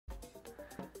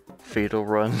fatal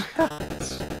run.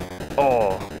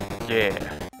 Oh,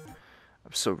 yeah.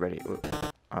 I'm so ready.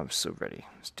 I'm so ready.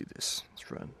 Let's do this. Let's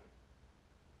run.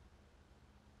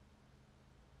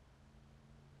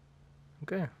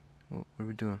 Okay. Well, what are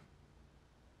we doing?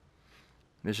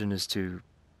 Mission is to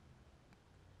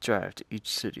drive to each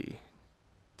city,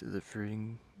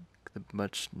 delivering the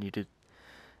much needed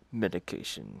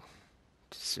medication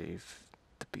to save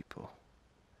the people.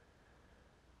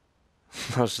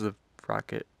 Launch the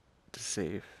rocket to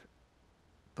save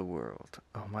the world.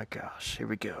 Oh my gosh, here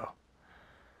we go.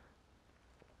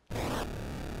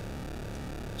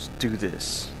 Let's do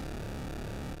this.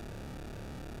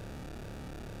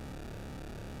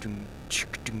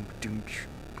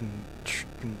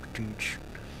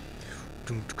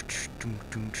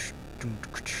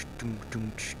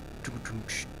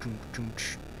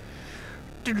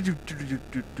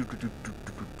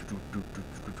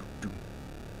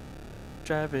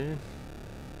 Driving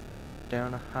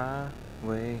down a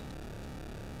highway,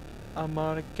 I'm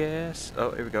on a gas.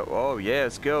 Oh, here we go. Oh yeah,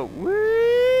 let's go.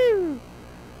 Woo!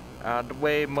 Out of the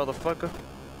way, motherfucker.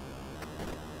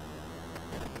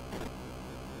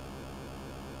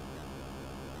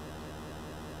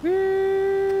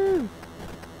 Woo!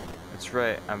 That's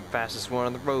right, I'm fastest one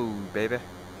on the road, baby.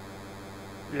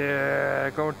 Yeah,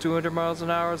 going 200 miles an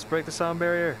hour. Let's break the sound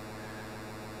barrier.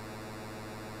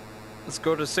 Let's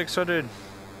go to 600,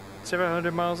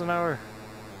 700 miles an hour.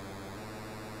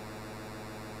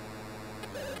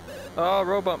 Oh,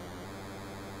 road bump.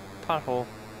 Pothole.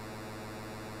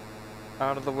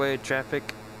 Out of the way,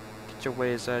 traffic. Get your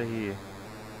ways out of here.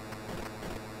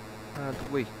 Out of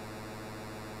the way.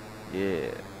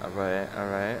 Yeah,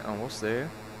 alright, almost there.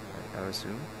 I would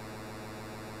assume.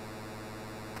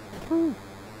 Woo!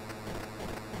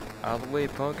 Out of the way,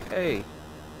 punk. Hey!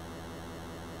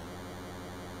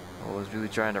 Oh, was really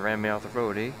trying to ram me off the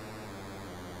road, eh?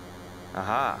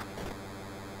 Aha!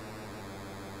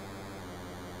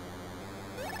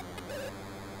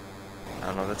 I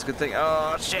don't know if that's a good thing.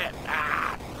 Oh, shit!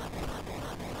 Ah!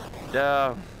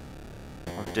 No!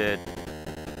 I'm dead.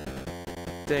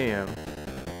 Damn.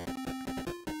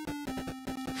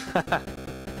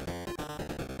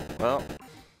 Well,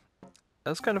 that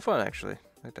was kind of fun, actually. I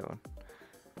like that one.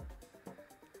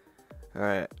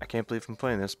 Alright, I can't believe I'm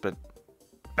playing this, but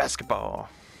basketball.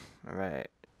 Alright.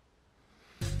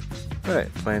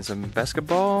 Alright, playing some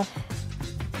basketball.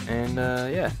 And,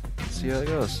 yeah. Let's see how it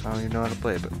goes. I don't even know how to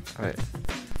play, but alright.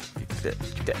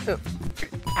 Get that.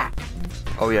 Ah.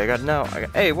 Oh, yeah, I got it now.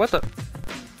 Hey, what the?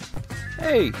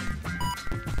 Hey!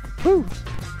 Woo!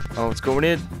 Oh, it's going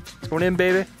in. It's going in,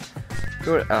 baby.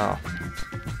 Go in. Oh.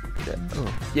 Get that.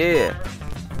 Oh, yeah.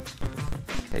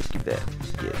 Hey, keep that.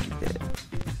 Yeah, keep that.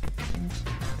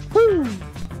 Woo!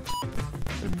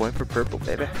 There's a point for purple,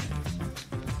 baby.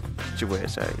 Get your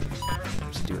ass out of here.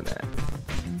 Just doing that.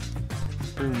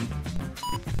 Boom.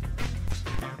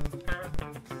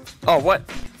 Oh, what?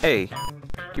 Hey,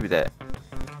 give me that.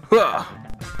 Huh.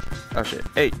 Oh shit.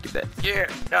 Hey, give that. Yeah.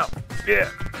 No. Yeah.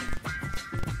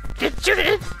 Get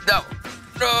it. No.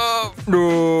 No.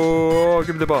 No.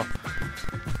 Give me the ball.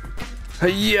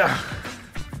 Yeah.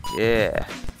 Yeah.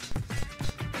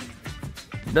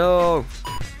 No.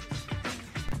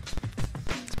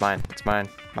 It's mine. It's mine.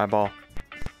 My ball.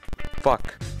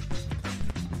 Fuck.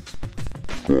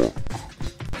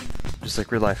 Just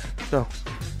like real life. No.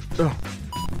 No.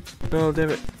 No, damn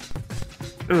it.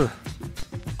 Ugh.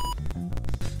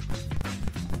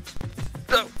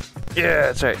 No. Yeah,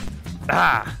 that's right.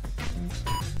 Ah.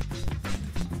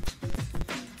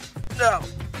 No.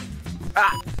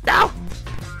 Ah. No.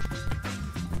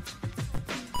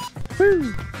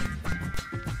 Woo.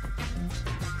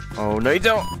 Oh, no, you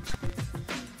don't.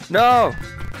 No.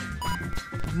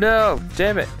 No.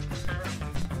 Damn it.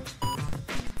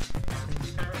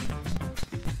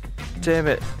 Damn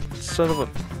it. Son of a...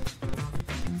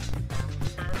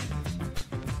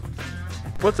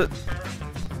 What's it?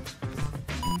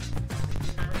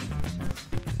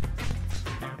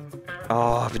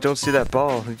 Oh, if you don't see that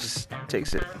ball, he just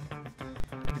takes it.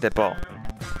 Get that ball.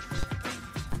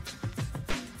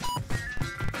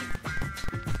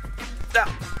 No!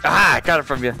 Aha! I got it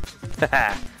from you.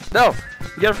 No!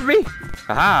 You got it from me!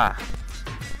 Aha!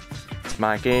 It's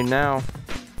my game now.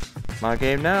 My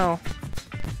game now.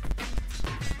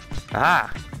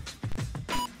 Aha!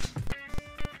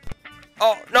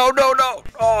 Oh, no, no, no!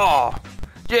 Oh!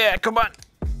 Yeah, come on!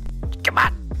 Come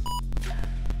on!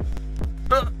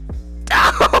 No!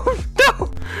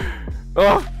 No!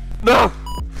 Oh, no!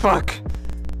 Fuck!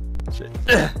 Shit.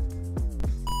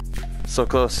 So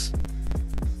close.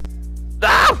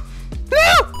 No!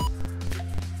 No!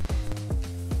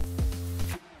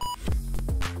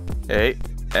 Hey,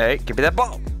 hey, give me that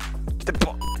ball. Get the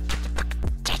ball.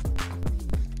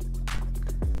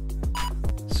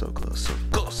 So close, so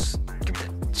close. Give me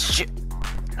that shit.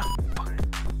 Oh, fuck.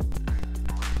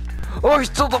 Oh, he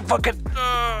stole the fucking.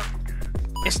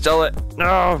 He stole it.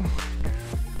 No.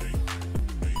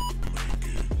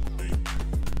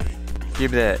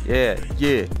 Give me that. Yeah,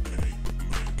 yeah.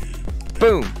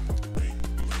 Boom.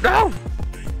 No.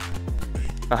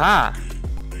 Aha.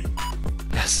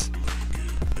 Yes.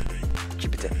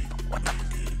 Keep it there. What the?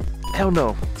 Hell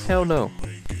no. Hell no.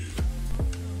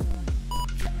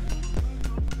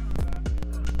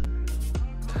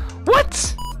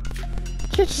 What? You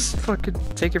can't just fucking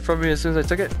take it from me as soon as I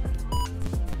took it.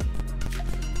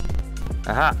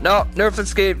 Aha. No. Nerf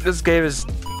this game. This game is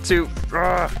too.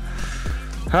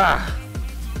 Ha.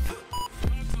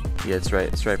 Yeah, it's right.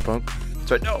 It's right, punk.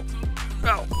 It's right. No.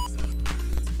 No.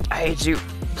 I hate you.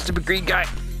 Stupid green guy.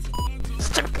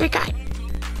 Stupid green guy.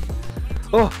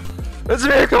 Oh, that's a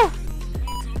miracle.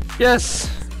 Yes.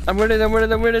 I'm winning. I'm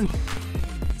winning. I'm winning.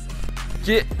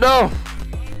 Yeah. No.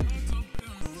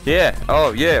 Yeah.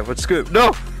 Oh, yeah. What's scoop?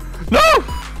 No. No.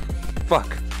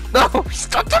 Fuck. No.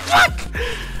 Stop the fuck.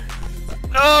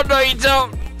 No, no, you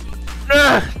don't.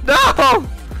 No.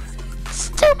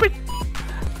 Stupid.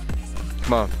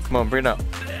 Come on, bring it up.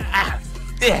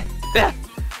 Yeah.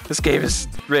 This game is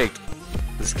rigged.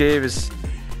 This game is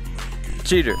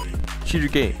cheater. Cheater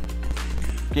game.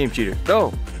 Game cheater. No.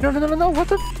 What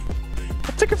the?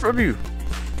 I took it from you.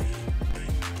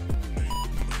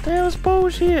 That was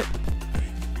bullshit.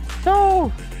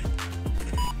 No.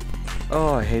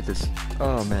 Oh, I hate this.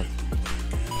 Oh, man.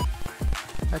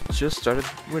 I just started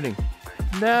winning.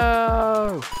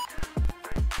 No.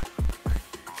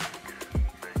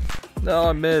 No,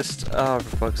 I missed. Oh,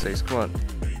 for fuck's sakes. Come on.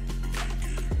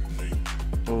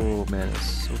 Oh, man.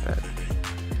 It's so bad.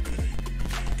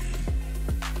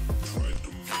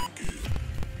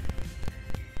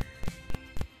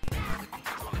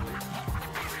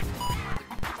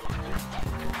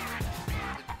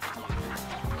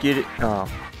 Get it. Oh.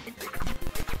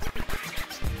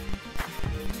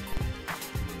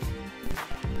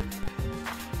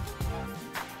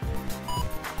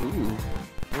 Ooh.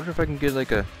 I wonder if I can get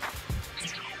like a...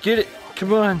 Get it!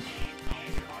 Come on!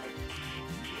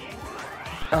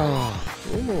 Oh.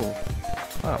 Ooh.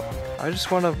 Wow. I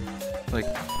just want to, like,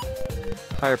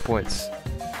 higher points.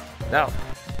 Now.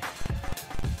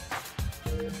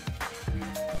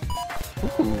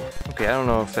 Ooh. Okay, I don't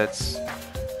know if that's...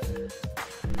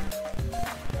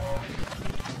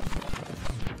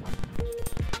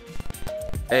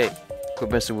 Hey, quit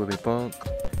messing with me, punk.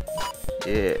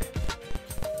 Yeah.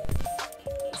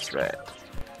 That's right.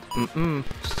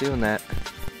 Stealing that.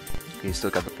 Okay, you still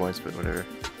got the points, but whatever.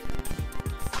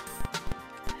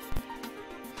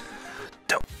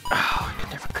 Don't. Oh, I can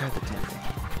never grab the damn thing.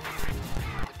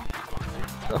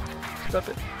 Oh, stop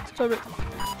it. Stop it.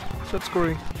 Stop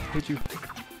scoring. I hate you.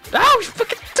 Oh, you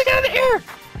fucking took it out of the air!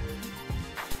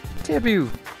 Damn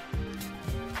you.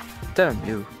 Damn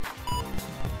you.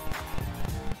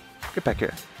 Get back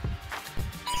here.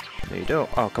 No, you don't.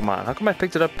 Oh, come on. How come I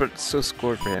picked it up but it's so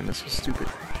scored for him? That's so stupid.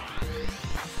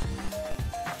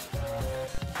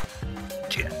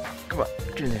 Yeah. Come on.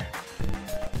 Get in there.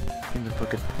 Get in the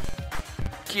fucking...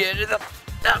 Get in the...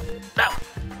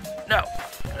 No.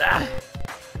 Ah.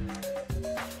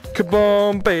 Come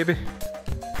on, baby.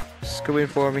 Just go in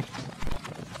for me.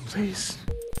 Please.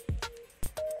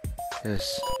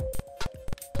 Yes.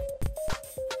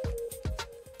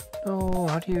 Oh,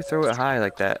 how do you throw it high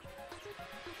like that?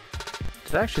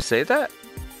 Did I actually say that?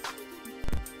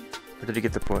 Or did he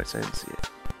get the points? I didn't see it.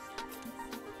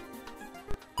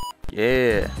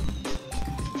 Yeah.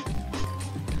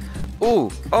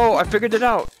 Ooh. Oh, I figured it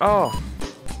out. Oh.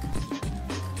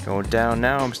 Going down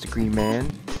now, Mr. Green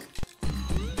Man.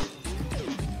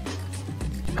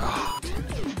 Oh, damn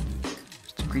it.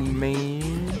 Mr. Green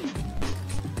Man.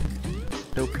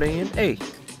 No playing. Hey.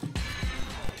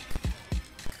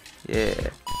 Yeah.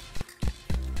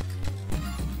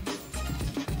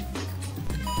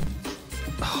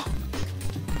 Oh.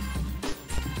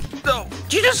 No,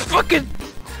 you just fucking.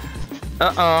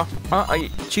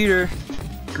 Cheater.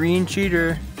 Green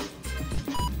cheater.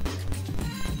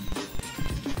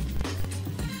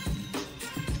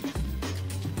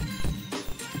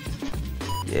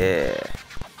 Yeah.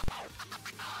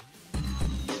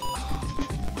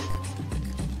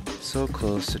 So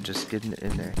close to just getting it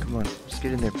in there. Come on, just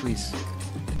get in there, please.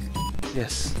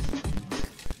 Yes.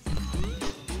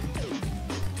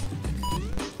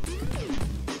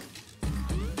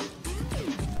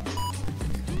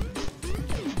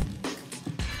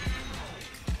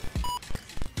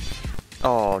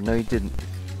 Oh, no you didn't.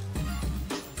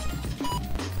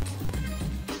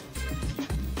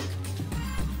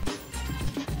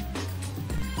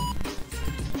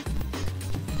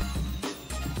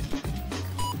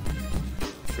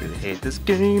 hate this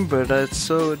game, but it's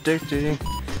so addicting.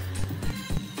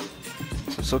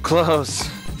 So close.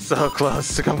 So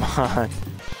close. Come on.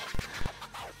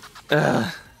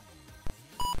 Ugh.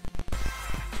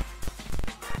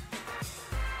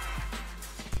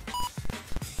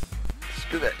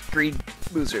 Screw that green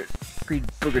loser. Green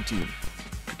booger team.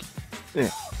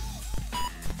 Yeah.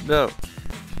 No.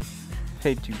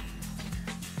 Hate you.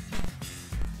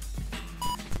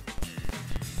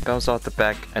 Bounce off the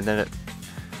back and then it.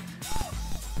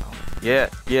 Yeah,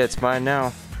 it's mine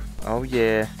now. Oh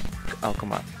yeah. Oh,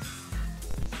 come on.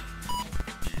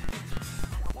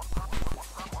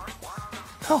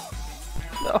 No.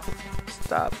 No.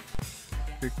 Stop.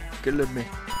 You're killing me.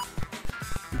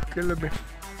 You're killing me.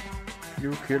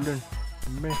 You're killing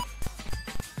me.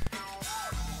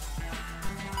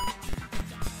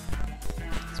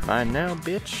 It's mine now,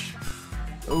 bitch.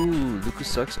 Ooh, Lucas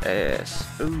sucks ass.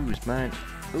 Ooh, it's mine.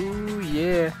 Ooh,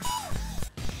 yeah.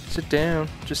 Sit down.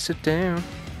 Just sit down.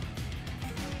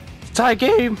 It's a tie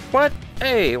game. What?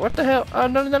 Hey, what the hell? Oh,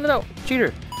 no.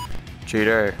 Cheater.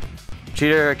 Cheater.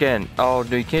 Cheater again. Oh,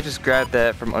 no, you can't just grab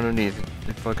that from underneath.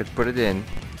 If I could put it in.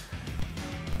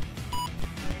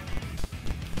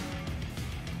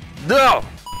 No!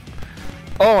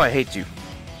 Oh, I hate you.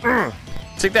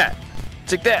 Take that.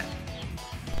 Take that.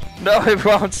 No, it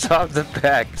won't stop the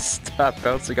back. Stop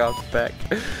bouncing off the back.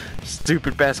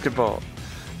 Stupid basketball.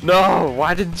 No,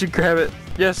 why didn't you grab it?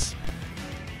 Yes.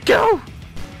 Go!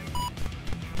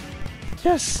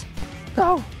 Yes.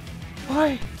 No.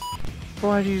 Why?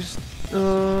 Why do you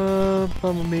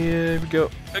Mamma mia, here we go.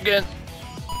 Again.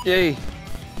 Yay.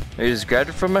 You just grabbed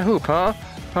it from my hoop, huh?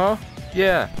 Huh?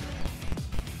 Yeah.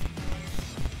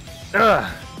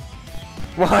 Ugh.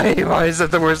 Why? Why is that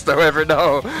the worst throw ever?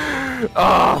 No.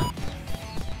 Oh.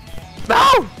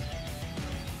 No!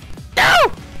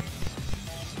 No!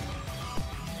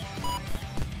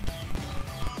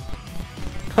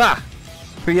 Ha!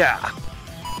 Yeah.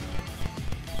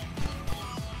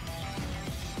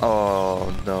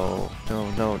 Oh no.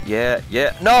 No.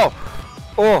 Yeah. No!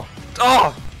 Oh!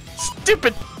 Oh!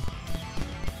 Stupid!